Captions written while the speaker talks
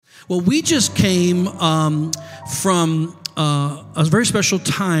Well, we just came from a very special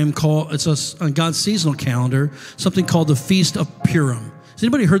time called, on God's seasonal calendar, something called the Feast of Purim. Has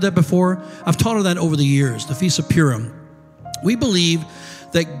anybody heard that before? I've taught of that over the years, the Feast of Purim. We believe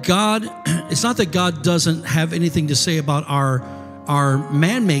that God, it's not that God doesn't have anything to say about our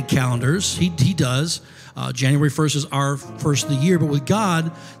man-made calendars. He does. January 1st is our first of the year, but with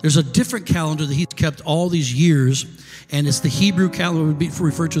God, there's a different calendar that He's kept all these years, and it's the Hebrew calendar, would be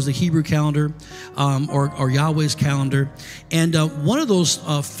referred to as the Hebrew calendar, or Yahweh's calendar. And one of those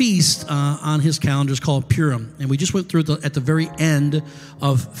feasts on His calendar is called Purim, and we just went through it at the very end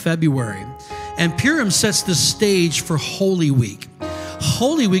of February. And Purim sets the stage for Holy Week.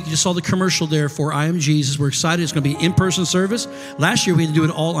 Holy Week, you saw the commercial there for I Am Jesus. We're excited. It's going to be an in-person service. Last year, we had to do it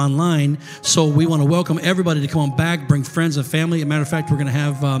all online, so we want to welcome everybody to come on back, bring friends and family. As a matter of fact, we're going to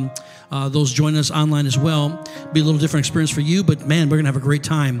have those join us online as well. Be a little different experience for you, but man, we're going to have a great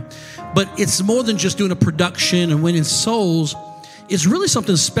time. But it's more than just doing a production and winning souls. It's really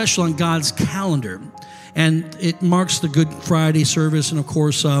something special on God's calendar, and it marks the Good Friday service, and of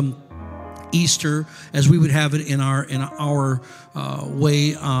course, Easter, as we would have it in our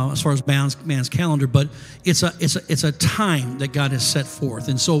way as far as man's calendar, but it's a time that God has set forth,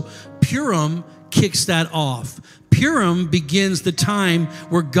 and so Purim kicks that off. Purim begins the time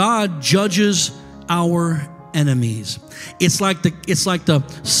where God judges our enemies. It's like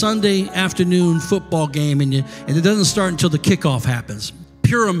the Sunday afternoon football game, and it doesn't start until the kickoff happens.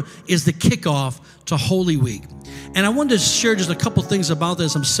 Purim is the kickoff to Holy Week. And I wanted to share just a couple things about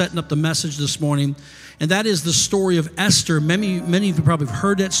this. I'm setting up the message this morning, and that is the story of Esther. Many of you probably have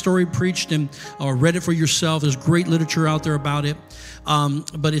heard that story preached or read it for yourself. There's great literature out there about it,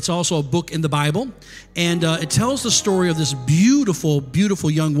 but it's also a book in the Bible, and it tells the story of this beautiful, beautiful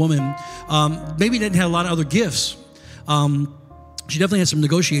young woman. Maybe didn't have a lot of other gifts. She definitely had some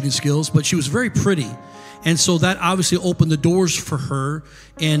negotiating skills, but she was very pretty. And so that obviously opened the doors for her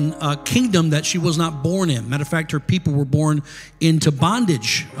in a kingdom that she was not born in. Matter of fact, her people were born into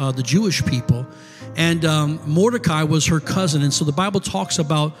bondage, the Jewish people. And Mordecai was her cousin. And so the Bible talks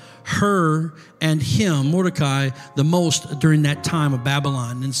about her and him, Mordecai, the most during that time of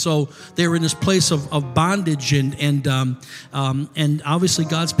Babylon. And so they were in this place of bondage, and obviously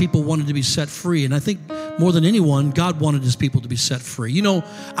God's people wanted to be set free. And I think more than anyone, God wanted His people to be set free. You know,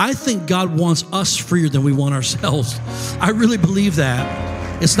 I think God wants us freer than we want ourselves. I really believe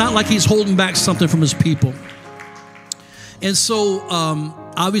that. It's not like He's holding back something from His people. And so,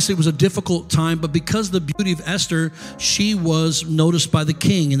 obviously, it was a difficult time, but because of the beauty of Esther, she was noticed by the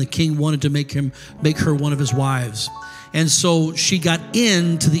king, and the king wanted to make her one of his wives. And so she got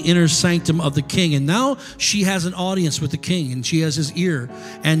into the inner sanctum of the king, and now she has an audience with the king, and she has his ear,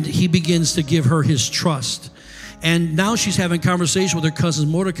 and he begins to give her his trust. And now she's having conversation with her cousin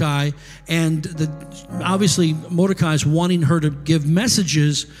Mordecai, and obviously Mordecai is wanting her to give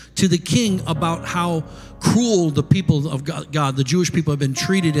messages to the king about how cruel the people of God, the Jewish people, have been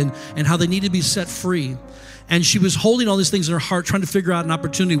treated, and how they need to be set free. And she was holding all these things in her heart, trying to figure out an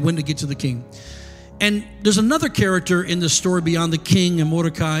opportunity when to get to the king. And there's another character in the story beyond the king and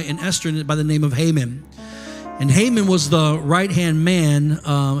Mordecai and Esther by the name of Haman. And Haman was the right-hand man.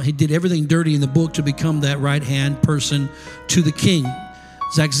 He did everything dirty in the book to become that right-hand person to the king.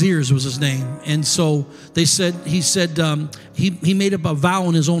 Xerxes was his name. And so he made up a vow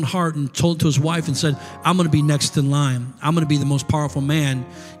in his own heart and told to his wife and said, I'm going to be next in line. I'm going to be the most powerful man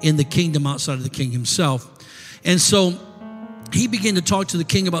in the kingdom outside of the king himself. And so he began to talk to the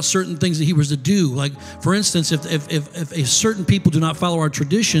king about certain things that he was to do. Like, for instance, if certain people do not follow our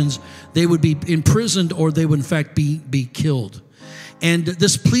traditions, they would be imprisoned, or they would in fact be killed. And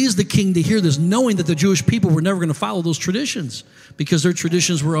this pleased the king to hear this, knowing that the Jewish people were never going to follow those traditions because their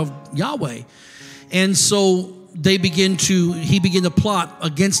traditions were of Yahweh. And so he began to plot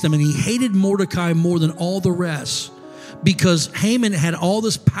against them, and he hated Mordecai more than all the rest, because Haman had all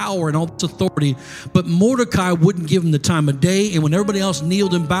this power and all this authority, but Mordecai wouldn't give him the time of day. And when everybody else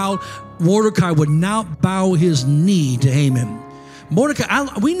kneeled and bowed, Mordecai would not bow his knee to Haman.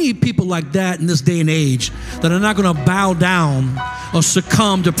 We need people like that in this day and age that are not going to bow down or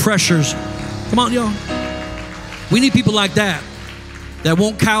succumb to pressures. Come on, y'all. We need people like that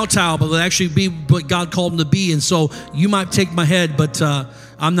won't kowtow, but will actually be what God called them to be. And so you might take my head, but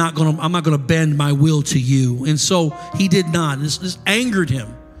I'm not gonna bend my will to you. And so he did not. This angered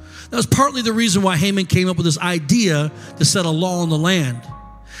him. That was partly the reason why Haman came up with this idea to set a law in the land.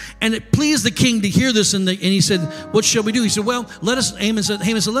 And it pleased the king to hear this, and he said, "What shall we do?" He said, "Well, Haman said,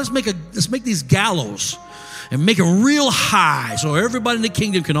 let's make these gallows." and make them real high so everybody in the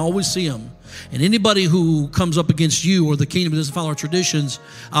kingdom can always see them. And anybody who comes up against you or the kingdom doesn't follow our traditions,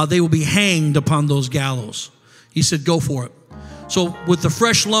 they will be hanged upon those gallows. He said, go for it. So with the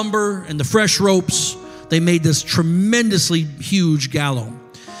fresh lumber and the fresh ropes, they made this tremendously huge gallows,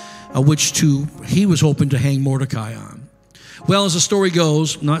 which he was hoping to hang Mordecai on. Well, as the story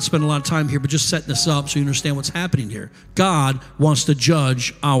goes, I'm not spending a lot of time here, but just setting this up so you understand what's happening here. God wants to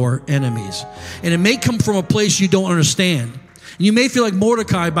judge our enemies. And it may come from a place you don't understand. And you may feel like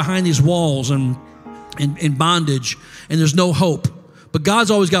Mordecai behind these walls and in bondage, and there's no hope. But God's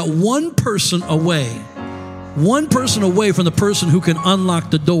always got one person away from the person who can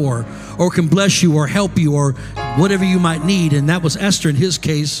unlock the door or can bless you or help you or whatever you might need. And that was Esther in his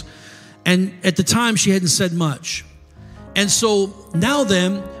case. And at the time, she hadn't said much. And so now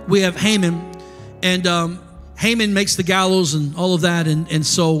then, we have Haman, and Haman makes the gallows and all of that. And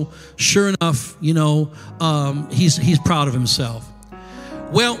so sure enough, he's proud of himself.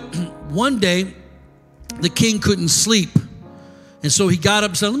 Well, one day, the king couldn't sleep. And so he got up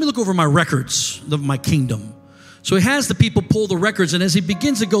and said, let me look over my records of my kingdom. So he has the people pull the records. And as he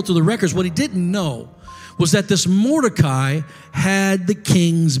begins to go through the records, what he didn't know was that this Mordecai had the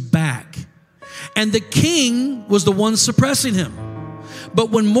king's back. And the king was the one suppressing him. But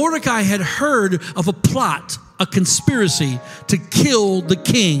when Mordecai had heard of a plot, a conspiracy to kill the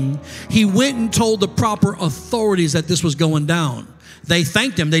king, he went and told the proper authorities that this was going down. They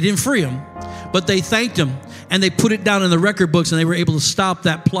thanked him. They didn't free him, but they thanked him. And they put it down in the record books, and they were able to stop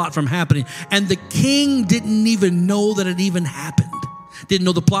that plot from happening. And the king didn't even know that it even happened. Didn't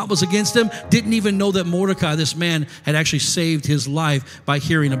know the plot was against him. Didn't even know that Mordecai, this man, had actually saved his life by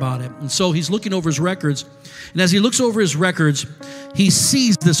hearing about it. And so he's looking over his records. And as he looks over his records, he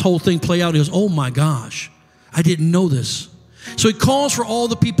sees this whole thing play out. He goes, oh my gosh, I didn't know this. So he calls for all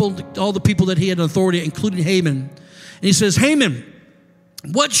the people that he had authority, including Haman. And he says, Haman,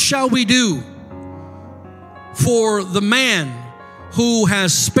 what shall we do for the man who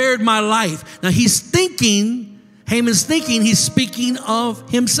has spared my life? Now Haman's thinking he's speaking of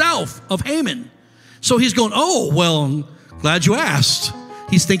himself, of Haman. So he's going, oh, well, I'm glad you asked.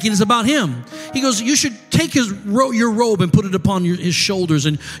 He's thinking it's about him. He goes, you should take your robe and put it upon his shoulders,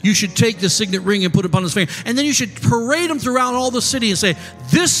 and you should take the signet ring and put it upon his finger. And then you should parade him throughout all the city and say,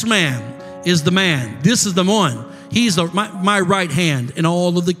 this man is the man. This is the one. He's my right hand in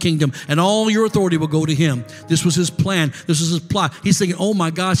all of the kingdom, and all your authority will go to him. This was his plan. This was his plot. He's thinking, oh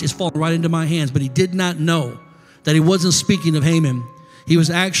my gosh, it's falling right into my hands. But he did not know that he wasn't speaking of Haman. He was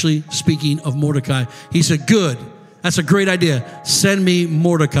actually speaking of Mordecai. He said, good, that's a great idea. Send me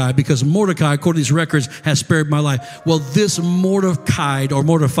Mordecai, because Mordecai, according to these records, has spared my life. Well, this mortified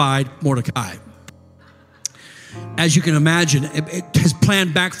Mordecai. As you can imagine, his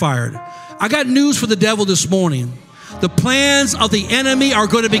plan backfired. I got news for the devil this morning. The plans of the enemy are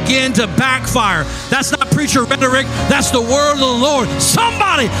going to begin to backfire. That's not preacher rhetoric. That's the word of the Lord.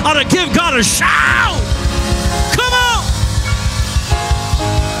 Somebody ought to give God a shout. Come on.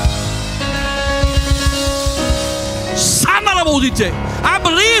 I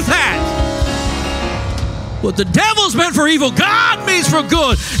believe that. What the devil's meant for evil, God means for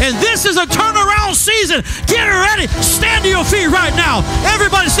good. And this is a turnaround season. Get ready. Stand to your feet right now.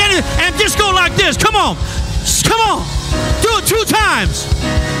 Everybody stand and just go like this. Come on. Come on. Do it 2 times.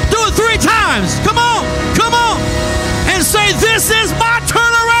 Do it 3 times. Come on. Come on. And say, this is my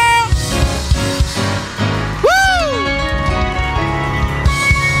turnaround. Woo!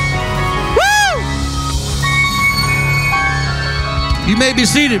 Woo! You may be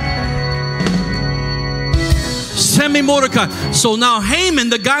seated. Send me Mordecai. So now Haman,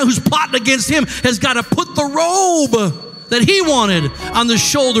 the guy who's plotting against him, has got to put the robe that he wanted on the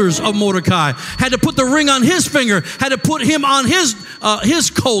shoulders of Mordecai. Had to put the ring on his finger. Had to put him on his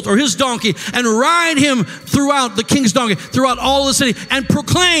colt or his donkey and ride him throughout the king's donkey, throughout all the city, and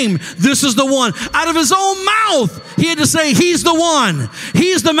proclaim, this is the one. Out of his own mouth, he had to say, he's the one.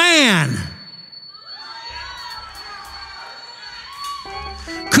 He's the man.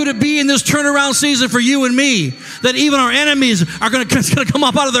 Could it be in this turnaround season for you and me that even our enemies are going to come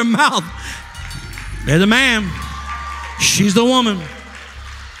up out of their mouth? They're the man. She's the woman.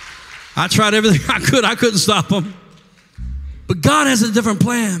 I tried everything I could. I couldn't stop them. But God has a different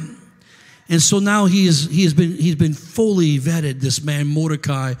plan. And so now he's been fully vetted, this man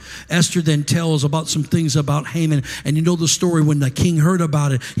Mordecai. Esther then tells about some things about Haman. And you know the story, when the king heard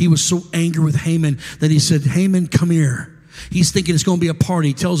about it, he was so angry with Haman that he said, Haman, come here. He's thinking it's going to be a party.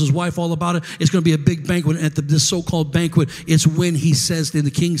 He tells his wife all about it. It's going to be a big banquet. At this so-called banquet, it's when he says,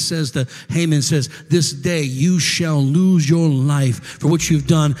 the king says to Haman, says, this day you shall lose your life for what you've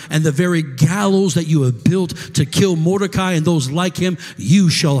done. And the very gallows that you have built to kill Mordecai and those like him, you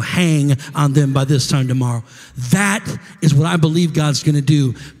shall hang on them by this time tomorrow. That is what I believe God's going to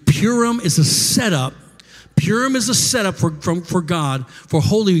do. Purim is a setup. Purim is a setup for God, for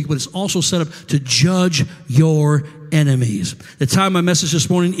Holy Week, but it's also set up to judge your enemies. The title of my message this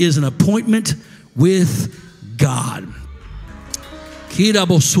morning is an appointment with God. Hey,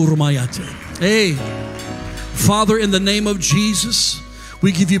 Father, in the name of Jesus,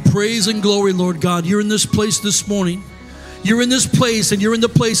 we give you praise and glory, Lord God. You're in this place this morning. You're in this place, and you're in the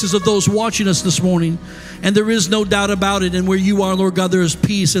places of those watching us this morning. And there is no doubt about it. And where you are, Lord God, there is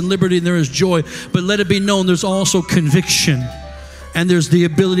peace and liberty and there is joy. But let it be known there's also conviction. And there's the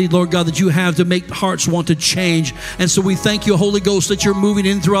ability, Lord God, that you have to make hearts want to change. And so we thank you, Holy Ghost, that you're moving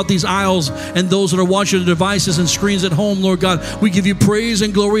in throughout these aisles and those that are watching the devices and screens at home, Lord God. We give you praise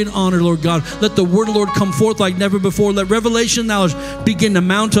and glory and honor, Lord God. Let the word of the Lord come forth like never before. Let revelation knowledge begin to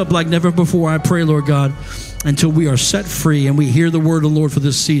mount up like never before, I pray, Lord God, until we are set free and we hear the word of the Lord for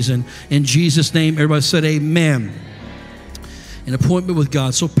this season. In Jesus' name, everybody said amen. An appointment with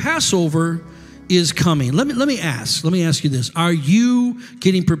God. So Passover is coming. Let me ask you this. Are you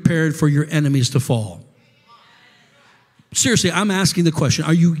getting prepared for your enemies to fall? Seriously, I'm asking the question.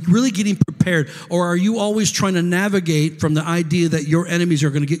 Are you really getting prepared, or are you always trying to navigate from the idea that your enemies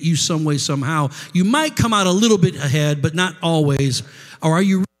are going to get you some way, somehow? You might come out a little bit ahead, but not always. Or are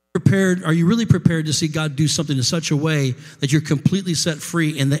you prepared? Are you really prepared to see God do something in such a way that you're completely set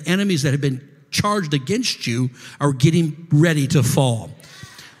free and the enemies that have been charged against you are getting ready to fall?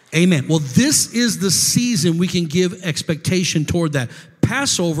 Amen. Well, this is the season we can give expectation toward that.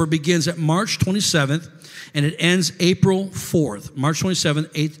 Passover begins at March 27th and it ends April 4th. March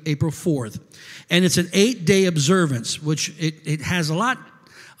 27th, April 4th. And it's an 8-day observance, which it has a lot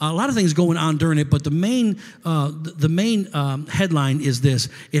of things going on during it, but the main headline is this.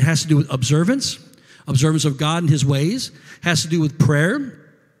 It has to do with observance of God and his ways. It has to do with prayer.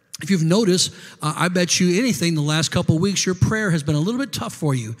 If you've noticed, I bet you anything the last couple of weeks, your prayer has been a little bit tough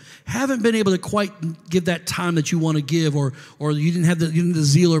for you. Haven't been able to quite give that time that you want to give, or you didn't have the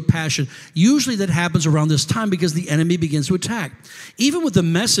zeal or passion. Usually that happens around this time because the enemy begins to attack. Even with the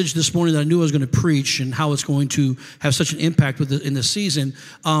message this morning that I knew I was going to preach and how it's going to have such an impact in the season,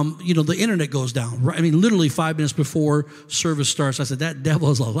 the internet goes down. Right? I mean, literally 5 minutes before service starts, I said, that devil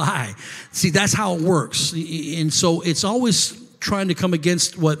is a lie. See, that's how it works. And so it's always trying to come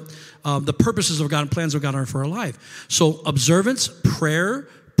against what the purposes of God and plans of God are for our life. So observance, prayer,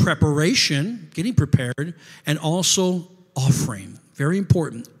 preparation, getting prepared, and also offering. Very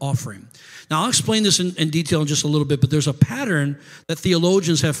important, offering. Now, I'll explain this in detail in just a little bit, but there's a pattern that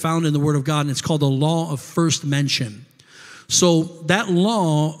theologians have found in the Word of God, and it's called the law of first mention. So that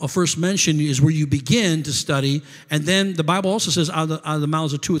law of first mention is where you begin to study, and then the Bible also says, out of the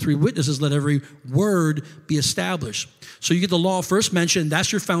mouths of 2 or 3 witnesses, let every word be established. So you get the law of first mention,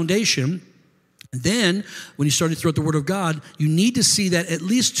 that's your foundation. And then, when you start throughout the Word of God, you need to see that at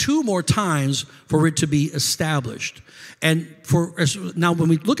least 2 more times for it to be established. And now, when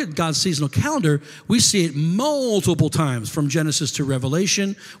we look at God's seasonal calendar, we see it multiple times from Genesis to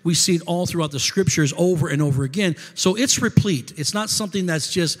Revelation. We see it all throughout the Scriptures over and over again. So it's replete. It's not something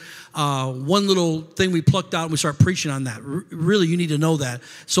that's just one little thing we plucked out and we start preaching on that. Really, you need to know that.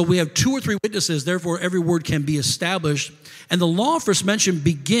 So we have 2 or 3 witnesses, therefore every word can be established. And the law of first mention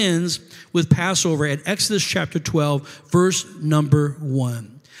begins with Passover at Exodus chapter 12, verse number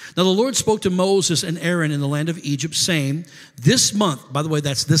 1. Now the Lord spoke to Moses and Aaron in the land of Egypt, saying, this month, by the way,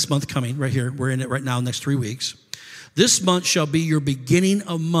 that's this month coming right here. We're in it right now, next 3 weeks. This month shall be your beginning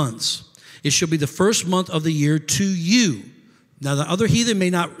of months. It shall be the first month of the year to you. Now the other heathen may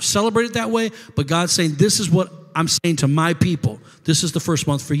not celebrate it that way, but God's saying, this is what I'm saying to my people. This is the first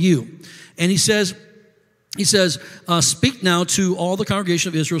month for you. And he says, speak now to all the congregation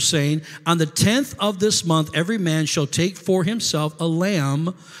of Israel, saying, on the 10th of this month, every man shall take for himself a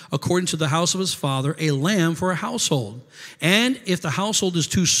lamb according to the house of his father, a lamb for a household. And if the household is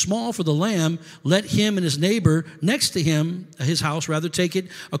too small for the lamb, let him and his neighbor next to him, his house, rather take it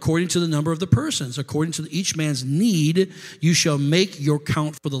according to the number of the persons. According to each man's need, you shall make your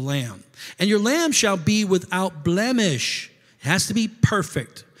count for the lamb. And your lamb shall be without blemish. It has to be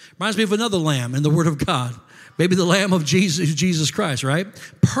perfect. Reminds me of another lamb in the Word of God. Maybe the lamb of Jesus Christ, right?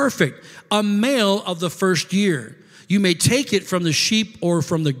 Perfect. A male of the first year. You may take it from the sheep or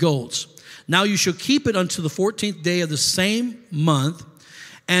from the goats. Now you shall keep it unto the 14th day of the same month.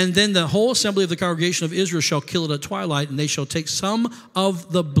 And then the whole assembly of the congregation of Israel shall kill it at twilight, and they shall take some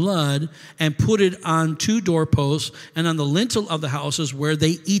of the blood and put it on 2 doorposts and on the lintel of the houses where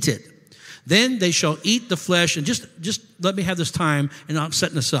they eat it. Then they shall eat the flesh, and just let me have this time, and I'm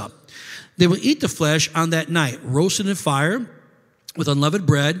setting this up. They will eat the flesh on that night, roasted in fire, with unleavened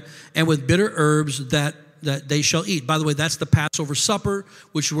bread, and with bitter herbs that they shall eat. By the way, that's the Passover supper,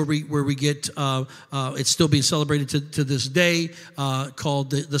 which where we get, it's still being celebrated to this day, called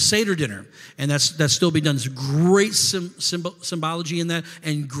the Seder dinner. And that's still being done. There's great symbology in that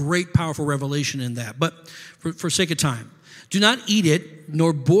and great powerful revelation in that. But for sake of time, do not eat it,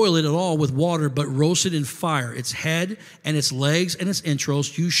 nor boil it at all with water, but roast it in fire, its head and its legs and its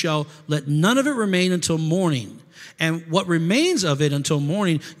entrails. You shall let none of it remain until morning. And what remains of it until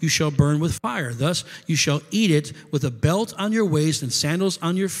morning you shall burn with fire. Thus you shall eat it with a belt on your waist and sandals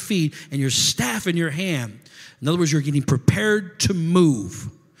on your feet and your staff in your hand. In other words, you're getting prepared to move,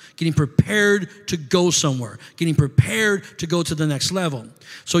 getting prepared to go somewhere, getting prepared to go to the next level.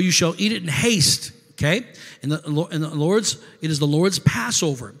 So you shall eat it in haste. Okay, and it is the Lord's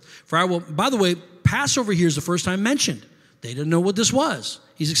Passover. For I will. By the way, Passover here is the first time mentioned. They didn't know what this was.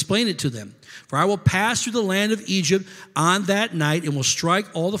 He's explained it to them. For I will pass through the land of Egypt on that night and will strike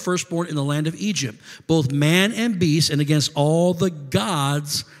all the firstborn in the land of Egypt, both man and beast, and against all the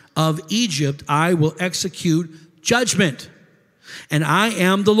gods of Egypt I will execute judgment. And I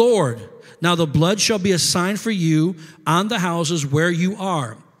am the Lord. Now the blood shall be a sign for you on the houses where you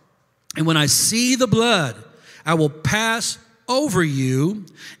are. And when I see the blood, I will pass over you,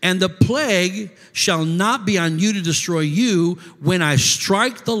 and the plague shall not be on you to destroy you when I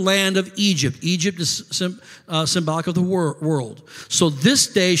strike the land of Egypt. Egypt is symbolic of the world. So this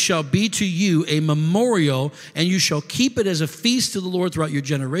day shall be to you a memorial, and you shall keep it as a feast to the Lord throughout your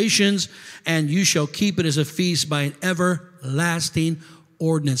generations, and you shall keep it as a feast by an everlasting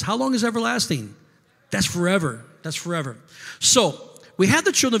ordinance. How long is everlasting? That's forever. That's forever. So we have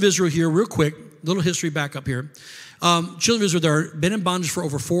the children of Israel here real quick. Little history back up here. Children of Israel, they've been in bondage for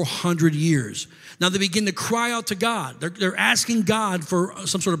over 400 years. Now they begin to cry out to God. They're asking God for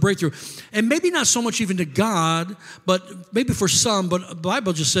some sort of breakthrough. And maybe not so much even to God, but maybe for some, but the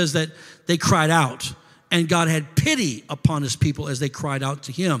Bible just says that they cried out. And God had pity upon his people as they cried out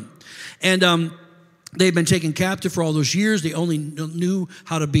to him. And they've been taken captive for all those years. They only knew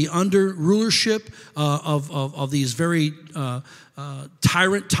how to be under rulership of these very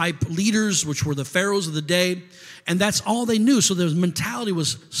tyrant-type leaders, which were the pharaohs of the day. And that's all they knew. So their mentality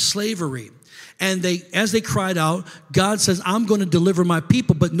was slavery. And as they cried out, God says, I'm going to deliver my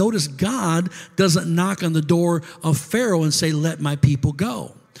people. But notice God doesn't knock on the door of Pharaoh and say, let my people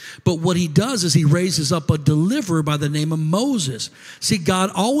go. But what he does is he raises up a deliverer by the name of Moses. See,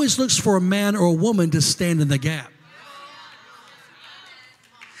 God always looks for a man or a woman to stand in the gap.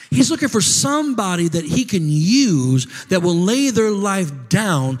 He's looking for somebody that he can use that will lay their life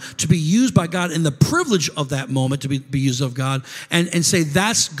down to be used by God in the privilege of that moment to be used of God and say,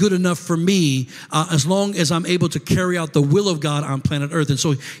 that's good enough for me as long as I'm able to carry out the will of God on planet Earth. And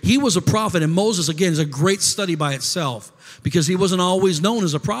so he was a prophet, and Moses, again, is a great study by itself because he wasn't always known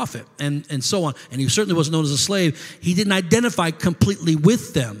as a prophet and so on. And he certainly wasn't known as a slave. He didn't identify completely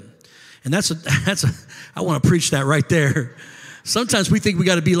with them. And I want to preach that right there. Sometimes we think we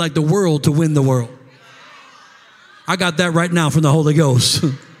got to be like the world to win the world. I got that right now from the Holy Ghost.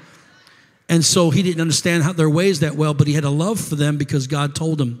 And so he didn't understand their ways that well, but he had a love for them because God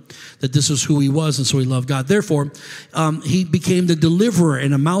told him that this is who he was, and so he loved God. Therefore, he became the deliverer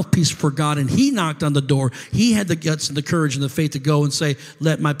and a mouthpiece for God, and he knocked on the door. He had the guts and the courage and the faith to go and say,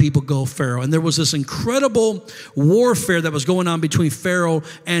 let my people go, Pharaoh. And there was this incredible warfare that was going on between Pharaoh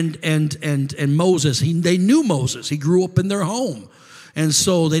and Moses. They knew Moses. He grew up in their home. And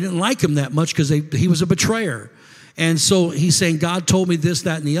so they didn't like him that much because he was a betrayer. And so he's saying, God told me this,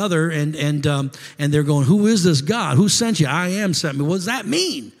 that, and the other. And they're going, who is this God? Who sent you? I am sent me. What does that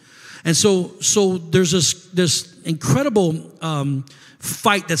mean? And so there's this incredible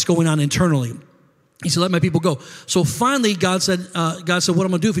fight that's going on internally. He said, let my people go. So finally, God said, what I'm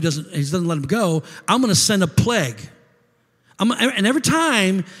going to do if he doesn't let him go, I'm going to send a plague. And every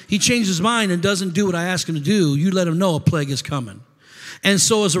time he changes his mind and doesn't do what I ask him to do, you let him know a plague is coming. And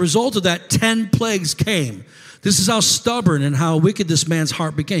so as a result of that, 10 plagues came. This is how stubborn and how wicked this man's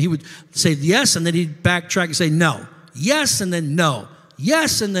heart became. He would say yes, and then he'd backtrack and say no. Yes, and then no.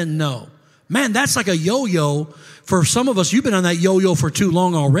 Yes, and then no. Man, that's like a yo-yo. For some of us, you've been on that yo-yo for too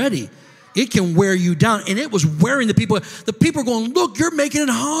long already. It can wear you down. And it was wearing the people. The people are going, look, you're making it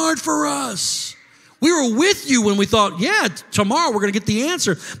hard for us. We were with you when we thought, yeah, tomorrow we're going to get the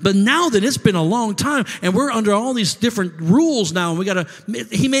answer. But now that it's been a long time and we're under all these different rules now, and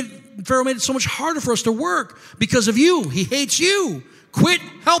Pharaoh made it so much harder for us to work because of you. He hates you. Quit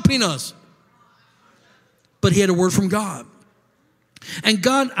helping us. But he had a word from God. And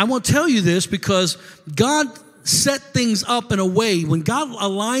God, I want to tell you this because God set things up in a way, when God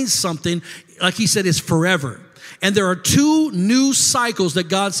aligns something, like he said, it's forever. And there are 2 new cycles that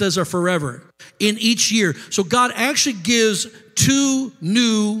God says are forever in each year. So God actually gives 2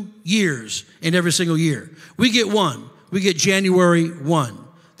 new years in every single year. We get one. We get January 1.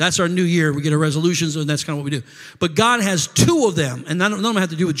 That's our new year. We get our resolutions, and that's kind of what we do. But God has 2 of them, and none of them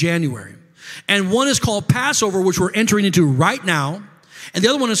have to do with January. And one is called Passover, which we're entering into right now. And the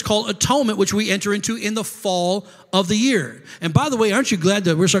other one is called Atonement, which we enter into in the fall of the year. And by the way, aren't you glad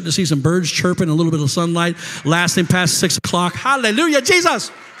that we're starting to see some birds chirping, a little bit of sunlight lasting past 6 o'clock? Hallelujah,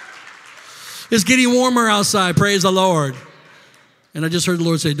 Jesus! It's getting warmer outside. Praise the Lord. And I just heard the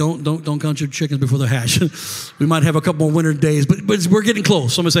Lord say, don't count your chickens before they're hatched. We might have a couple more winter days, but we're getting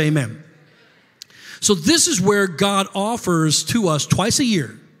close. Somebody say amen. So this is where God offers to us twice a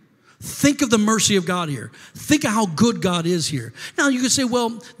year. Think of the mercy of God here. Think of how good God is here. Now you could say,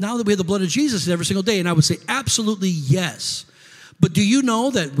 well, now that we have the blood of Jesus every single day, and I would say absolutely yes. But do you know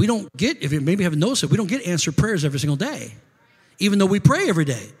that we don't get, if you maybe haven't noticed it, we don't get answered prayers every single day, even though we pray every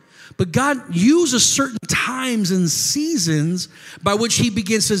day. But God uses certain times and seasons by which he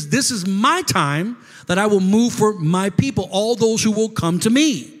begins, says, this is my time that I will move for my people, all those who will come to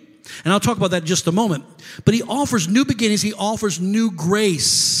me. And I'll talk about that in just a moment. But he offers new beginnings. He offers new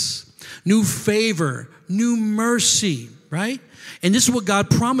grace, new favor, new mercy, right? And this is what God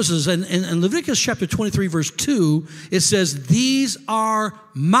promises. And in Leviticus chapter 23, verse 2, it says, these are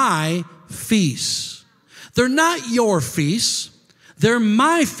my feasts. They're not your feasts. They're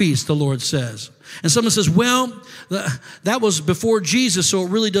my feasts, the Lord says. And someone says, well, that was before Jesus, so it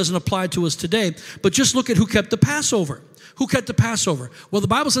really doesn't apply to us today. But just look at who kept the Passover. Who kept the Passover? Well, the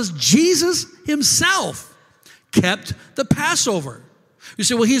Bible says Jesus himself kept the Passover. You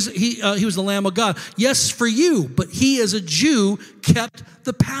say, well, he was the Lamb of God. Yes, for you, but he as a Jew kept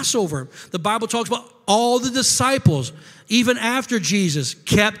the Passover. The Bible talks about all the disciples, even after Jesus,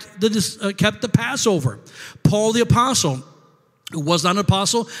 kept the Passover. Paul the apostle, who was not an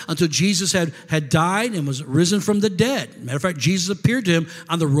apostle until Jesus had died and was risen from the dead. Matter of fact, Jesus appeared to him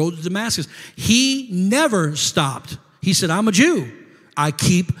on the road to Damascus. He never stopped. He said, I'm a Jew. I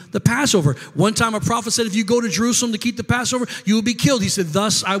keep the Passover. One time a prophet said, if you go to Jerusalem to keep the Passover, you will be killed. He said,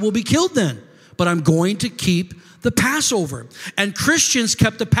 thus I will be killed then. But I'm going to keep the Passover. And Christians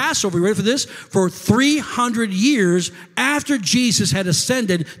kept the Passover, you ready for this? For 300 years after Jesus had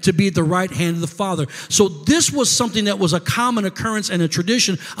ascended to be at the right hand of the Father. So this was something that was a common occurrence and a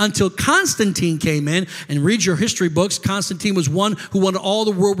tradition until Constantine came in. And read your history books. Constantine was one who wanted all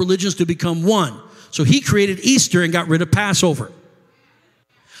the world religions to become one. So he created Easter and got rid of Passover.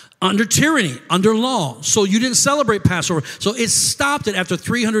 Under tyranny, under law. So you didn't celebrate Passover. So it stopped it after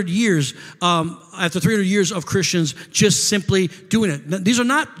 300 years, of Christians just simply doing it. Now, these are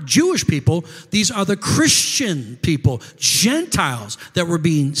not Jewish people. These are the Christian people, Gentiles that were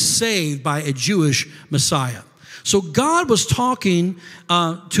being saved by a Jewish Messiah. So God was talking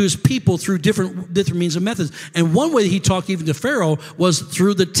to his people through different means and methods. And one way that he talked even to Pharaoh was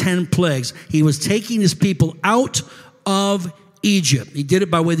through the 10 plagues. He was taking his people out of Egypt. He did it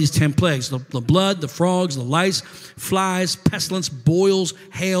by way of these 10 plagues. The blood, the frogs, the lice, flies, pestilence, boils,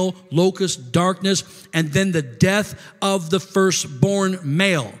 hail, locusts, darkness, and then the death of the firstborn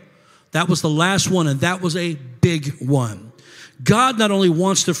male. That was the last one, and that was a big one. God not only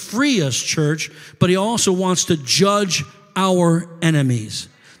wants to free us, church, but he also wants to judge our enemies.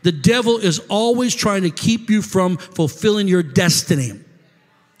 The devil is always trying to keep you from fulfilling your destiny.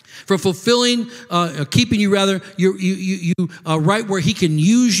 For fulfilling, keeping you rather, you right where he can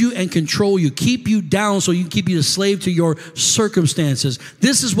use you and control you, keep you down so you can keep you a slave to your circumstances.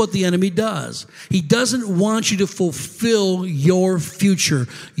 This is what the enemy does. He doesn't want you to fulfill your future,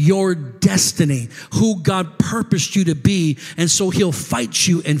 your destiny, who God purposed you to be. And so he'll fight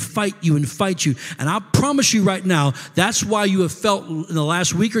you and fight you and fight you. And I promise you right now, that's why you have felt in the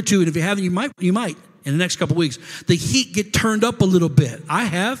last week or two, and if you haven't, you might in the next couple of weeks, the heat get turned up a little bit. I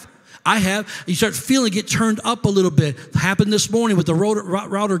have. You start feeling it get turned up a little bit. It happened this morning with the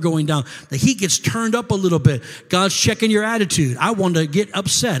router going down. The heat gets turned up a little bit. God's checking your attitude. I wanted to get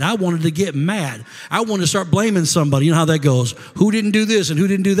upset. I wanted to get mad. I wanted to start blaming somebody. You know how that goes. Who didn't do this and who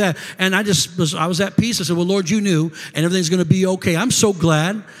didn't do that? And I was at peace. I said, well, Lord, you knew, and everything's going to be okay. I'm so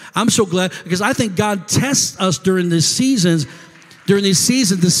glad because I think God tests us during these seasons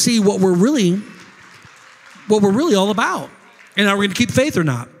to see what we're really what we're really all about. And are we going to keep faith or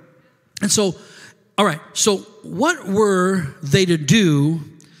not? And so, all right, so what were they to do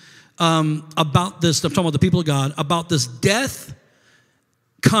about this? I'm talking about the people of God, about this death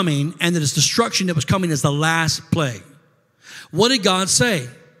coming and this destruction that was coming as the last plague. What did God say?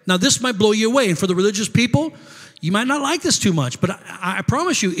 Now, this might blow you away. And for the religious people, you might not like this too much, but I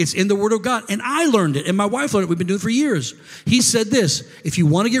promise you, it's in the Word of God. And I learned it, and my wife learned it. We've been doing it for years. He said this, if you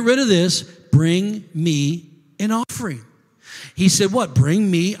want to get rid of this, bring me an offering. He said, what? Bring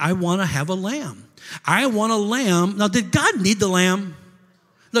me, I want to have a lamb. I want a lamb. Now, did God need the lamb?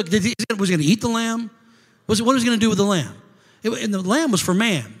 Look, was he going to eat the lamb? What was he going to do with the lamb? And the lamb was for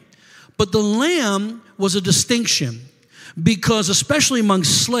man. But the lamb was a distinction because, especially among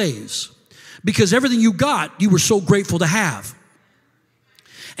slaves, because everything you got, you were so grateful to have.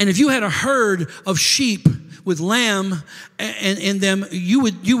 And if you had a herd of sheep with lamb and them, you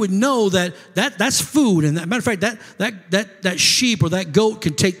would know that's food. And matter of fact, that sheep or that goat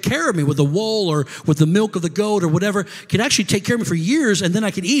can take care of me with the wool or with the milk of the goat or whatever, can actually take care of me for years, and then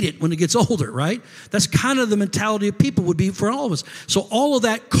I can eat it when it gets older, right? That's kind of the mentality of people would be for all of us. So all of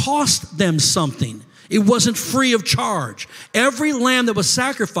that cost them something. It wasn't free of charge. Every lamb that was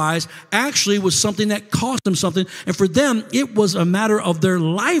sacrificed actually was something that cost them something. And for them, it was a matter of their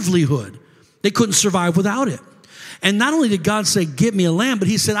livelihood. They couldn't survive without it. And not only did God say, give me a lamb, but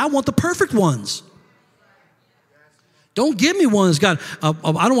he said, I want the perfect ones. Don't give me one that's got,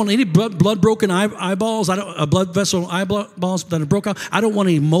 I don't want any blood broken eyeballs, blood vessel eyeballs that are broke out. I don't want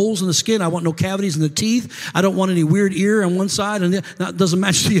any moles in the skin. I want no cavities in the teeth. I don't want any weird ear on one side and that doesn't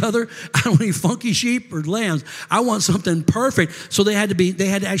match the other. I don't want any funky sheep or lambs. I want something perfect. So they had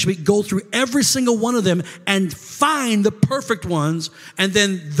to actually go through every single one of them and find the perfect ones. And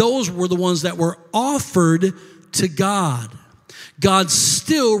then those were the ones that were offered to God. God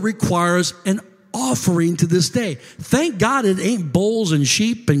still requires an offering to this day. Thank God it ain't bulls and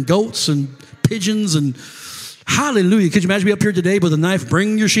sheep and goats and pigeons and hallelujah. Could you imagine me up here today with a knife?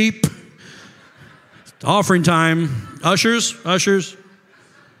 Bring your sheep. It's offering time. Ushers.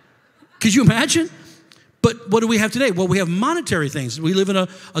 Could you imagine? But what do we have today? Well, we have monetary things. We live in a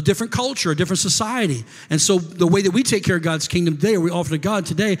different culture, a different society. And so the way that we take care of God's kingdom today, or we offer to God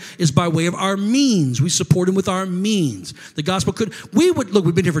today, is by way of our means. We support him with our means. The gospel we've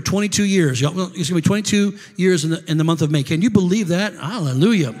been here for 22 years. It's going to be 22 years in the month of May. Can you believe that?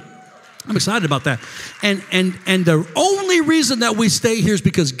 Hallelujah. I'm excited about that. And the only reason that we stay here is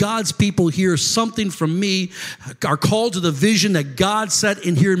because God's people hear something from me, are called to the vision that God set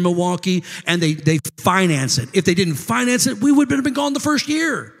in here in Milwaukee, and they finance it. If they didn't finance it, we would have been gone the first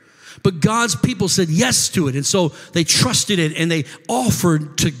year. But God's people said yes to it, and so they trusted it, and they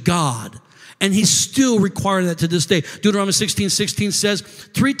offered to God. And he's still requiring that to this day. Deuteronomy 16:16 says,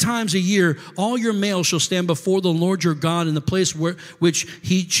 3 times a year, all your males shall stand before the Lord your God in the place which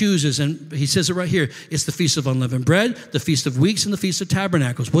he chooses. And he says it right here. It's the Feast of Unleavened Bread, the Feast of Weeks, and the Feast of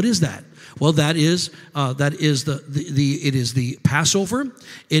Tabernacles. What is that? Well, it is the Passover.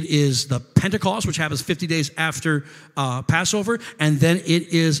 It is the Pentecost, which happens 50 days after Passover. And then it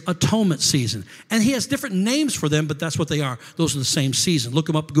is atonement season. And he has different names for them, but that's what they are. Those are the same season. Look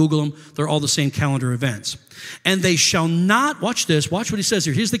them up, Google them. They're all the same calendar events. And they shall not, watch this, watch what he says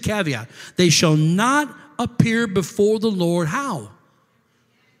here. Here's the caveat. They shall not appear before the Lord. How?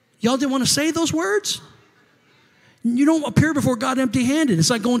 Y'all didn't want to say those words? You don't appear before God empty-handed. It's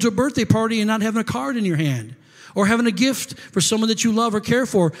like going to a birthday party and not having a card in your hand, or having a gift for someone that you love or care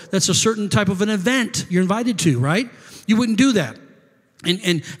for that's a certain type of an event you're invited to, right? You wouldn't do that.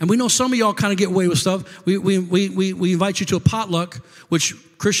 And we know some of y'all kind of get away with stuff. We invite you to a potluck, which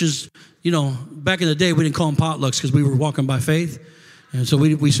Christians, back in the day, we didn't call them potlucks because we were walking by faith. And so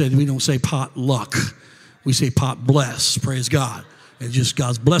we said we don't say potluck. We say pot bless, praise God. And just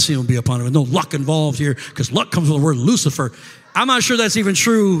God's blessing will be upon it. There's no luck involved here because luck comes from the word Lucifer. I'm not sure that's even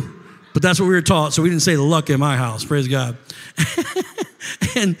true, but that's what we were taught. So we didn't say luck in my house, praise God.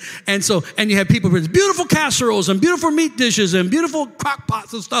 and you have people with beautiful casseroles and beautiful meat dishes and beautiful crock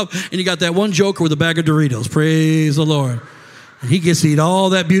pots and stuff. And you got that one joker with a bag of Doritos, praise the Lord. And he gets to eat all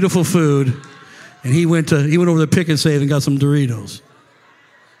that beautiful food. And he went over to Pick and Save and got some Doritos.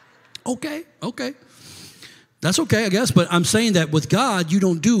 Okay. That's okay, I guess. But I'm saying that with God, you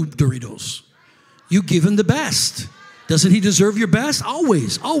don't do Doritos. You give him the best. Doesn't he deserve your best?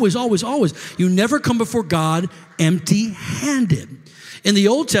 Always. You never come before God empty-handed. In the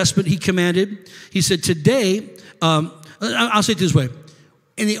Old Testament, he said, today, I'll say it this way.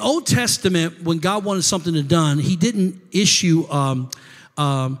 In the Old Testament, when God wanted something done, he didn't issue,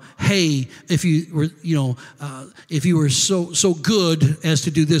 hey, if you were so good as to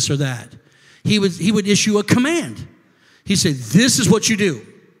do this or that. he would issue a command. He said, this is what you do.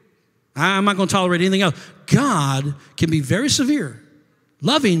 I'm not going to tolerate anything else. God can be very severe,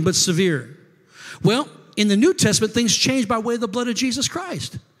 loving but severe. Well, in the New Testament, things change by way of the blood of Jesus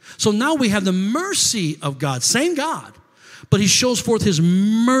Christ. So now we have the mercy of God, same God, but he shows forth his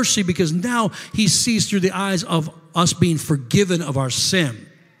mercy because now he sees through the eyes of us being forgiven of our sin,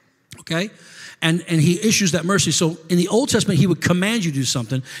 okay? And he issues that mercy. So in the Old Testament, he would command you to do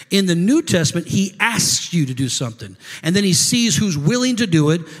something. In the New Testament, he asks you to do something. And then he sees who's willing to do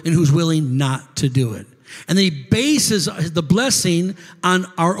it and who's willing not to do it. And then he bases the blessing on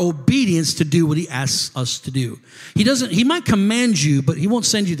our obedience to do what he asks us to do. He might command you, but he won't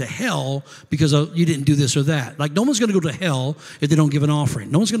send you to hell because you didn't do this or that. Like no one's going to go to hell if they don't give an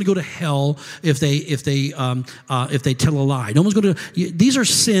offering. No one's going to go to hell if they tell a lie. No one's going to. These are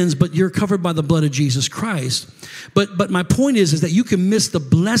sins, but you're covered by the blood of Jesus Christ. But my point is that you can miss the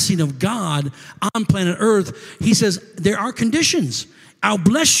blessing of God on planet Earth. He says there are conditions. I'll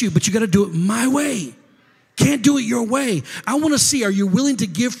bless you, but you got to do it my way. Can't do it your way. I want to see, are you willing to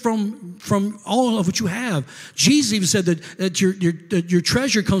give from all of what you have? Jesus even said that your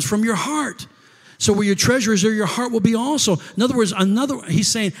treasure comes from your heart. So where your treasure is, there your heart will be also. In other words, he's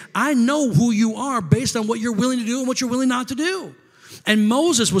saying, I know who you are based on what you're willing to do and what you're willing not to do. And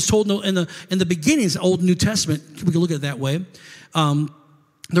Moses was told in the beginnings, Old and New Testament, we can look at it that way,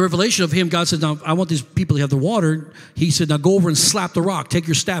 the revelation of him, God said, now, I want these people to have the water. He said, now go over and slap the rock. Take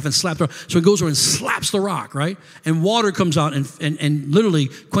your staff and slap the rock. So he goes over and slaps the rock, right? And water comes out and literally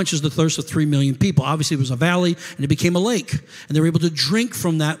quenches the thirst of 3 million people. Obviously, it was a valley, and it became a lake. And they were able to drink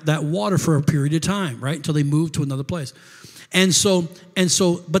from that water for a period of time, right? Until they moved to another place. And so,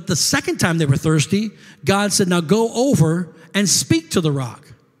 but the second time they were thirsty, God said, now go over and speak to the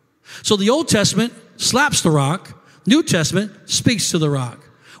rock. So the Old Testament slaps the rock. New Testament speaks to the rock.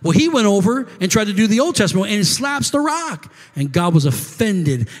 Well, he went over and tried to do the Old Testament and he slaps the rock. And God was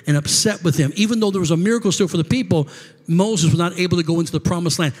offended and upset with him. Even though there was a miracle still for the people, Moses was not able to go into the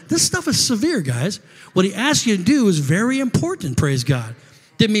promised land. This stuff is severe, guys. What he asked you to do is very important, praise God.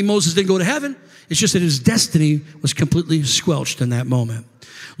 Didn't mean Moses didn't go to heaven. It's just that his destiny was completely squelched in that moment.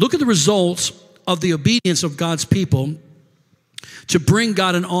 Look at the results of the obedience of God's people to bring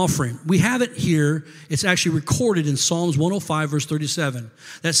God an offering. We have it here. It's actually recorded in Psalms 105, verse 37.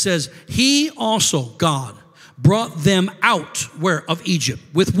 That says, he also, God, brought them out, where? Of Egypt.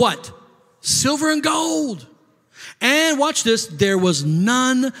 With what? Silver and gold. And watch this, there was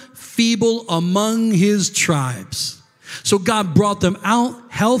none feeble among his tribes. So God brought them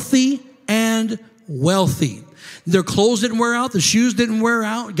out healthy and wealthy. Their clothes didn't wear out. The shoes didn't wear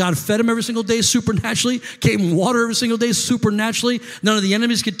out. God fed them every single day supernaturally, gave them water every single day supernaturally. None of the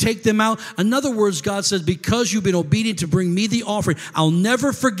enemies could take them out. In other words, God says, because you've been obedient to bring me the offering, I'll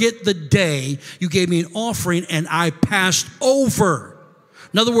never forget the day you gave me an offering and I passed over.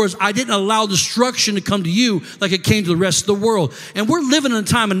 In other words, I didn't allow destruction to come to you like it came to the rest of the world. And we're living in a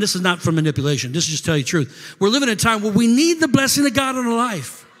time, and this is not for manipulation. This is just tell you the truth. We're living in a time where we need the blessing of God in our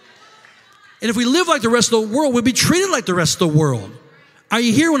life. And if we live like the rest of the world, we'll be treated like the rest of the world. Are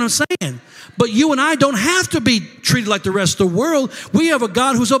you hearing what I'm saying? But you and I don't have to be treated like the rest of the world. We have a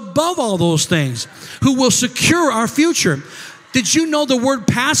God who's above all those things, who will secure our future. Did you know the word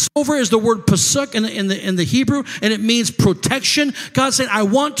Passover is the word pasuk in the Hebrew, and it means protection? God said, I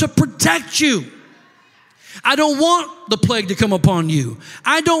want to protect you. I don't want the plague to come upon you.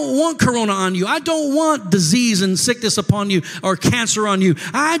 I don't want corona on you. I don't want disease and sickness upon you or cancer on you.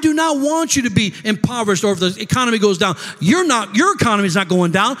 I do not want you to be impoverished, or if the economy goes down, your economy is not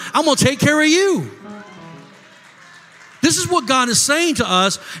going down. I'm going to take care of you. This is what God is saying to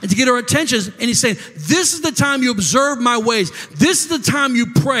us and to get our attention. And he's saying, this is the time you observe my ways. This is the time you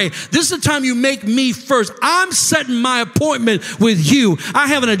pray. This is the time you make me first. I'm setting my appointment with you. I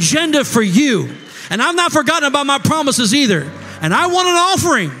have an agenda for you. And I've not forgotten about my promises either. And I want an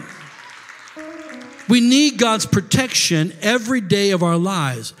offering. We need God's protection every day of our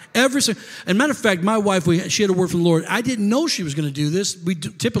lives. And matter of fact, my wife, she had a word from the Lord. I didn't know she was going to do this. We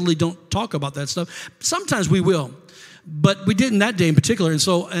typically don't talk about that stuff. Sometimes we will. But we didn't that day in particular. And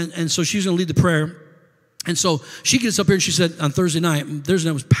so she's going to lead the prayer. And so she gets up here and she said on Thursday night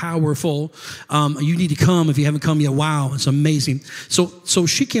was powerful. You need to come if you haven't come yet. Wow, it's amazing. So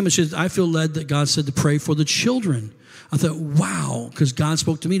she came and she said, I feel led that God said to pray for the children I thought, wow, because God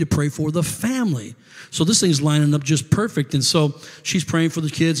spoke to me to pray for the family. So this thing's lining up just perfect. And so she's praying for the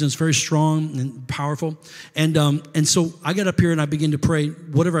kids, and it's very strong and powerful. And so I got up here and I began to pray,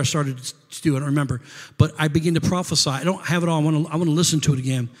 whatever I started to do, I don't remember. But I began to prophesy. I don't have it all. I want to listen to it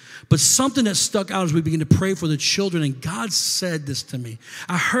again. But something that stuck out as we began to pray for the children, and God said this to me.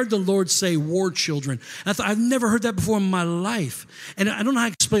 I heard the Lord say war children. And I thought, I've never heard that before in my life. And I don't know how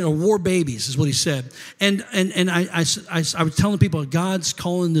to explain it. War babies is what he said. And I was telling people, God's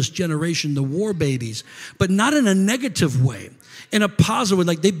calling this generation the war babies, but not in a negative way, in a positive way.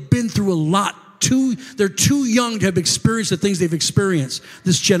 Like, they've been through a lot. They're too young to have experienced the things they've experienced,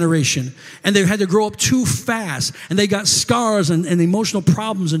 this generation. And they've had to grow up too fast. And they got scars and emotional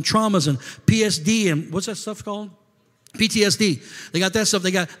problems and traumas and PSD and what's that stuff called? PTSD. They got that stuff.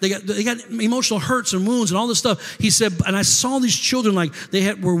 They got emotional hurts and wounds and all this stuff. He said, and I saw these children like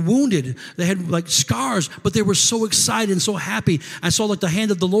were wounded. They had like scars, but they were so excited and so happy. I saw like the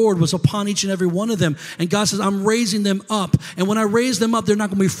hand of the Lord was upon each and every one of them. And God says, I'm raising them up. And when I raise them up, they're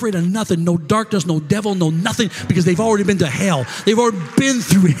not going to be afraid of nothing. No darkness, no devil, no nothing, because they've already been to hell. They've already been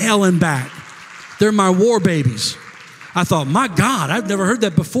through hell and back. They're my war babies. I thought, my God, I've never heard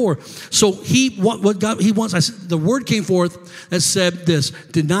that before. So what God he wants, the word came forth that said this: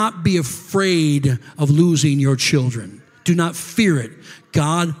 do not be afraid of losing your children. Do not fear it.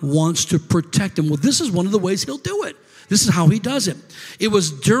 God wants to protect them. Well, this is one of the ways he'll do it. This is how he does it. It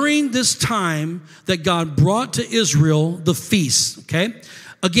was during this time that God brought to Israel the feast, okay?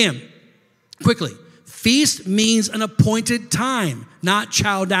 Again, quickly, feast means an appointed time, not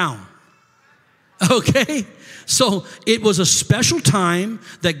chow down, okay? So it was a special time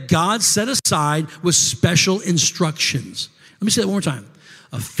that God set aside with special instructions. Let me say that one more time.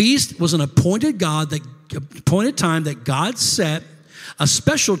 A feast was an appointed time that God set, a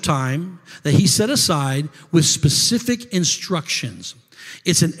special time that he set aside with specific instructions.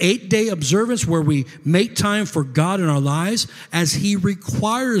 It's an 8-day observance where we make time for God in our lives as he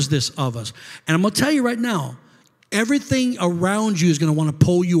requires this of us. And I'm going to tell you right now, everything around you is going to want to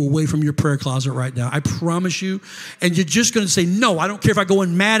pull you away from your prayer closet right now. I promise you. And you're just going to say, no, I don't care if I go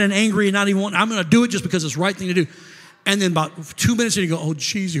in mad and angry and not even want, I'm going to do it just because it's the right thing to do. And then about 2 minutes in, you go, oh,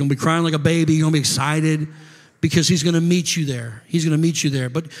 geez, you're going to be crying like a baby. You're going to be excited because he's going to meet you there. He's going to meet you there.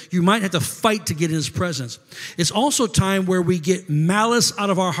 But you might have to fight to get in his presence. It's also time where we get malice out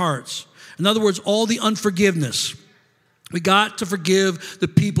of our hearts. In other words, all the unforgiveness. We got to forgive the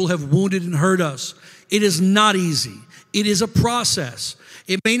people who have wounded and hurt us. It is not easy. It is a process.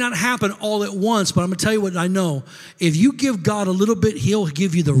 It may not happen all at once, but I'm going to tell you what I know. If you give God a little bit, he'll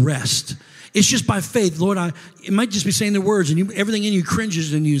give you the rest. It's just by faith. Lord, it might just be saying the words, and everything in you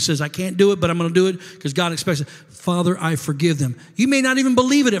cringes in you, says, I can't do it, but I'm going to do it because God expects it. Father, I forgive them. You may not even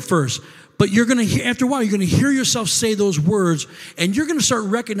believe it at first, but you're going to, after a while, you're going to hear yourself say those words, and you're going to start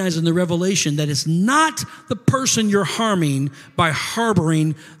recognizing the revelation that it's not the person you're harming by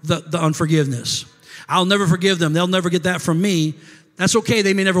harboring the unforgiveness. I'll never forgive them. They'll never get that from me. That's okay.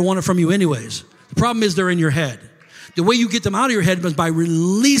 They may never want it from you anyways. The problem is they're in your head. The way you get them out of your head is by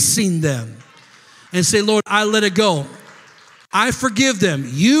releasing them and say, Lord, I let it go. I forgive them.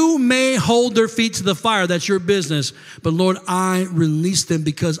 You may hold their feet to the fire. That's your business. But Lord, I release them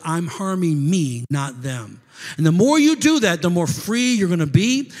because I'm harming me, not them. And the more you do that, the more free you're going to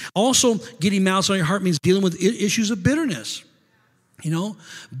be. Also, getting malice on your heart means dealing with issues of bitterness. You know,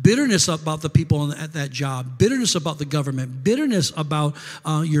 bitterness about the people at that job, bitterness about the government, bitterness about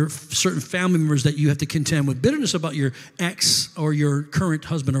your certain family members that you have to contend with, bitterness about your ex or your current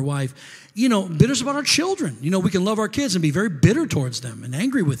husband or wife, you know, bitterness about our children. You know, we can love our kids and be very bitter towards them and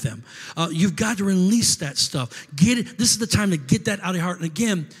angry with them. You've got to release that stuff. Get it. This is the time to get that out of your heart. And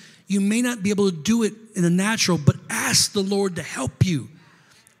again, you may not be able to do it in the natural, but ask the Lord to help you.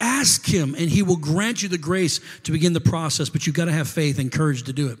 Ask him, and he will grant you the grace to begin the process, but you've got to have faith and courage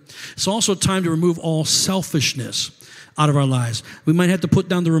to do it. It's also time to remove all selfishness out of our lives. We might have to put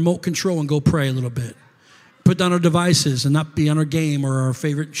down the remote control and go pray a little bit. Put down our devices and not be on our game or our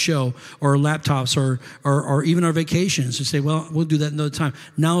favorite show or our laptops or even our vacations and say, well, we'll do that another time.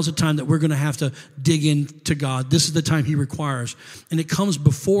 Now is the time that we're going to have to dig into God. This is the time he requires, and it comes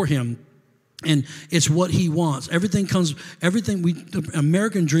before him. And it's what he wants. The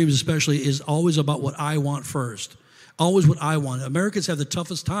American dreams especially is always about what I want first. Always what I want. Americans have the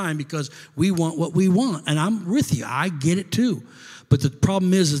toughest time because we want what we want. And I'm with you. I get it too. But the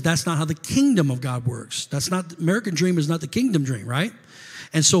problem is that's not how the kingdom of God works. The American dream is not the kingdom dream, right?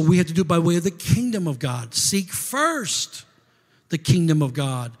 And so we have to do it by way of the kingdom of God. Seek first the kingdom of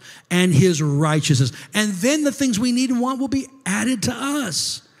God and his righteousness. And then the things we need and want will be added to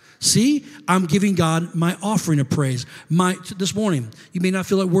us. See, I'm giving God my offering of praise. This morning, you may not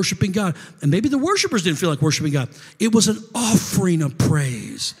feel like worshiping God. And maybe the worshipers didn't feel like worshiping God. It was an offering of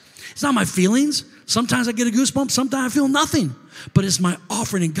praise. It's not my feelings. Sometimes I get a goosebump. Sometimes I feel nothing. But it's my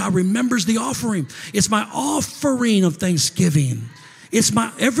offering, and God remembers the offering. It's my offering of thanksgiving. It's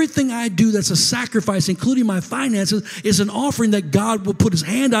everything I do that's a sacrifice, including my finances, is an offering that God will put his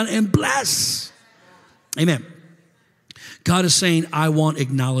hand on and bless. Amen. God is saying, I want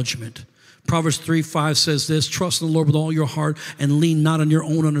acknowledgement. Proverbs 3:5 says this, trust in the Lord with all your heart and lean not on your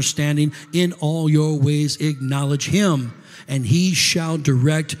own understanding. In all your ways acknowledge him, and he shall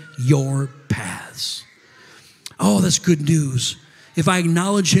direct your paths. Oh, that's good news. If I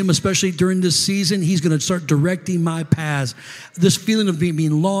acknowledge him, especially during this season, he's going to start directing my paths. This feeling of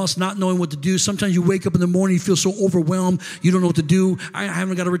being lost, not knowing what to do. Sometimes you wake up in the morning, you feel so overwhelmed, you don't know what to do. I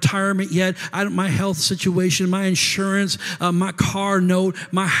haven't got a retirement yet. My health situation, my insurance, my car note,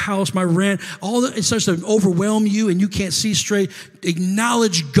 my house, my rent, all that, it starts to overwhelm you and you can't see straight.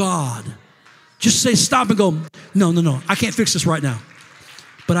 Acknowledge God. Just say stop and go, no, I can't fix this right now.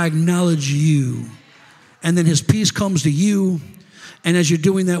 But I acknowledge you. And then his peace comes to you. And as you're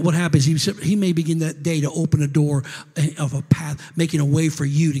doing that, what happens? He may begin that day to open a door of a path, making a way for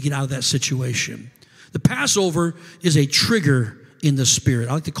you to get out of that situation. The Passover is a trigger in the spirit.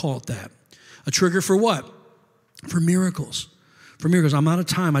 I like to call it that. A trigger for what? For miracles. For miracles. I'm out of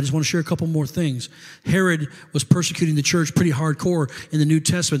time. I just want to share a couple more things. Herod was persecuting the church pretty hardcore in the New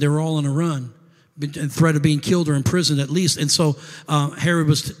Testament. They were all on a run. And threat of being killed or imprisoned at least. And so Herod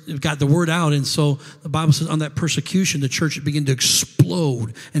got the word out. And so the Bible says on that persecution, the church began to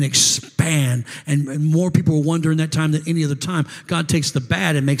explode and expand. And more people were wondering that time than any other time. God takes the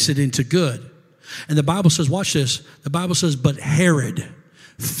bad and makes it into good. And the Bible says, watch this. The Bible says, but Herod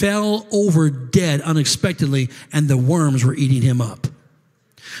fell over dead unexpectedly, and the worms were eating him up.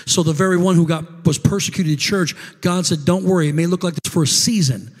 So the very one who was persecuted the church, God said, don't worry. It may look like this for a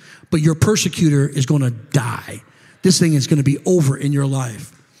season, but your persecutor is going to die. This thing is going to be over in your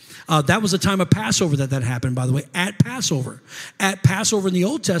life. That was the time of Passover that happened, by the way, at Passover. At Passover in the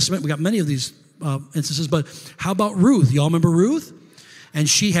Old Testament, we got many of these instances, but how about Ruth? Y'all remember Ruth? And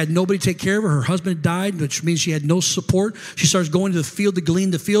she had nobody to take care of her. Her husband died, which means she had no support. She starts going to the field to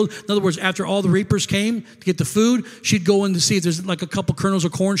glean the field. In other words, after all the reapers came to get the food, she'd go in to see if there's like a couple kernels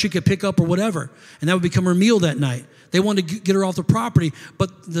of corn she could pick up or whatever. And that would become her meal that night. They wanted to get her off the property, but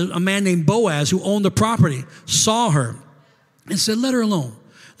a man named Boaz, who owned the property, saw her and said, let her alone.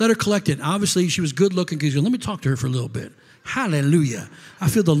 Let her collect it. Obviously, she was good looking because let me talk to her for a little bit. Hallelujah. I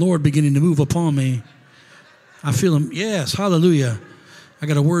feel the Lord beginning to move upon me. I feel him. Yes, hallelujah. I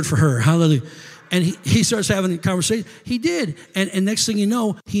got a word for her. Hallelujah. And he starts having a conversation. He did. And next thing you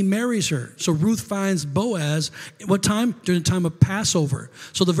know, he marries her. So Ruth finds Boaz. What time? During the time of Passover.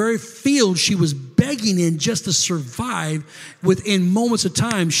 So the very field she was begging in just to survive, within moments of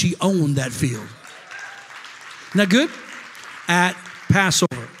time, she owned that field. Isn't that good? At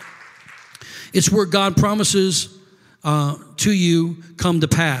Passover. It's where God promises to you come to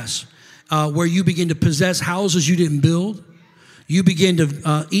pass. Where you begin to possess houses you didn't build. You begin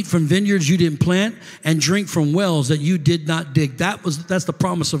to eat from vineyards you didn't plant and drink from wells that you did not dig. That's the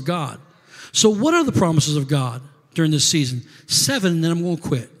promise of God. So what are the promises of God during this season? 7, and then I'm going to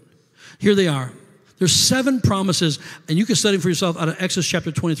quit. Here they are. There's 7 promises, and you can study for yourself out of Exodus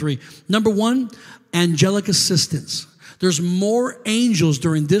chapter 23. Number 1, angelic assistance. There's more angels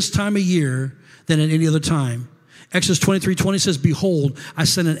during this time of year than at any other time. Exodus 23:20 says, behold, I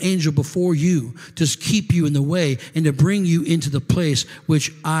send an angel before you to keep you in the way and to bring you into the place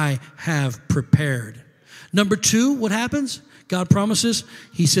which I have prepared. Number 2, what happens? God promises,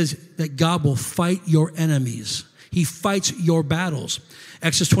 he says that God will fight your enemies. He fights your battles.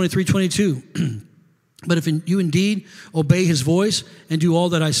 Exodus 23:22. But if you indeed obey his voice and do all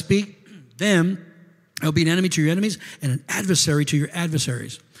that I speak, then I'll be an enemy to your enemies and an adversary to your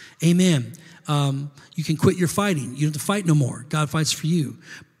adversaries. Amen. You can quit your fighting. You don't have to fight no more. God fights for you.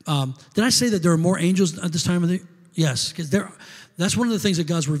 Did I say that there are more angels at this time of the year? Yes, because that's one of the things that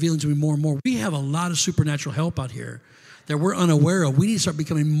God's revealing to me more and more. We have a lot of supernatural help out here that we're unaware of. We need to start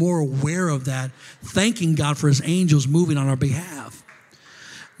becoming more aware of that, thanking God for his angels moving on our behalf.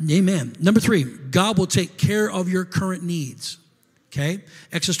 Amen. Number 3, God will take care of your current needs. Okay,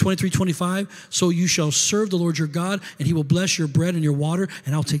 Exodus 23:25. So you shall serve the Lord your God, and he will bless your bread and your water,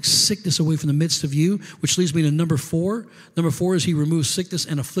 and I'll take sickness away from the midst of you, which leads me to number 4. Number 4 is he removes sickness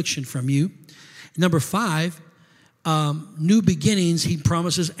and affliction from you. Number 5, new beginnings, he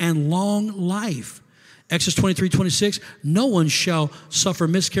promises, and long life. Exodus 23:26, no one shall suffer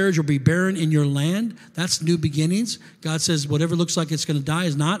miscarriage or be barren in your land. That's new beginnings. God says whatever looks like it's going to die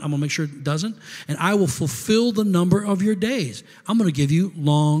is not. I'm going to make sure it doesn't. And I will fulfill the number of your days. I'm going to give you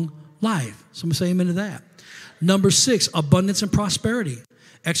long life. Someone say amen to that. Number 6, abundance and prosperity.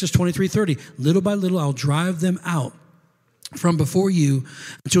 Exodus 23:30, little by little I'll drive them out from before you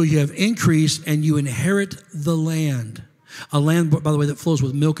until you have increased and you inherit the land. A land, by the way, that flows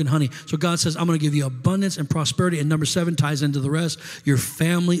with milk and honey. So God says, I'm going to give you abundance and prosperity. And number 7 ties into the rest. Your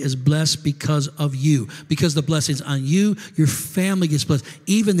family is blessed because of you. Because the blessing's on you, your family gets blessed.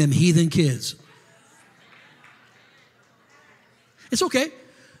 Even them heathen kids. It's okay.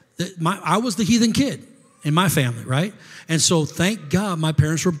 I was the heathen kid in my family, right? And so thank God my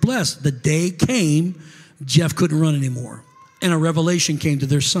parents were blessed. The day came, Jeff couldn't run anymore. And a revelation came to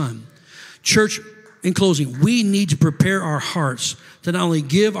their son. Church, in closing, we need to prepare our hearts to not only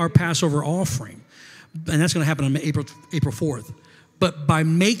give our Passover offering, and that's going to happen on April 4th, but by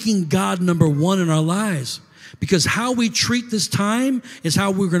making God number one in our lives. Because how we treat this time is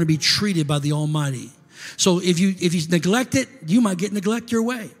how we're going to be treated by the Almighty. So if you neglect it, you might neglect your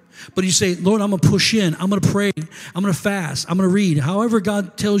way. But you say, Lord, I'm going to push in. I'm going to pray. I'm going to fast. I'm going to read. However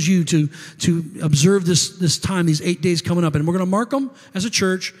God tells you to observe this time, these 8 days coming up. And we're going to mark them as a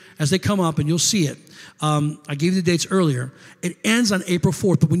church as they come up, and you'll see it. I gave you the dates earlier. It ends on April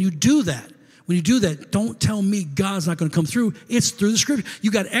 4th. But when you do that, don't tell me God's not going to come through. It's through the Scripture.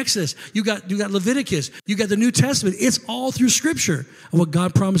 You got Exodus. You got Leviticus. You got the New Testament. It's all through Scripture. And what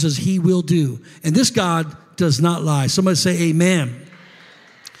God promises He will do. And this God does not lie. Somebody say amen.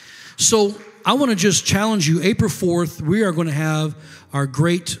 So I want to just challenge you. April 4th, we are going to have our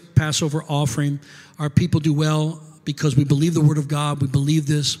great Passover offering. Our people do well because we believe the Word of God. We believe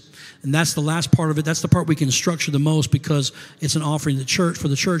this. And that's the last part of it. That's the part we can structure the most because it's an offering to the church, for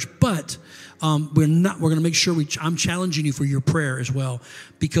the church. But we're going to make sure I'm challenging you for your prayer as well.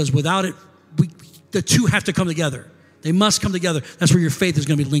 Because without it, the two have to come together. They must come together. That's where your faith is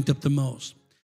going to be linked up the most.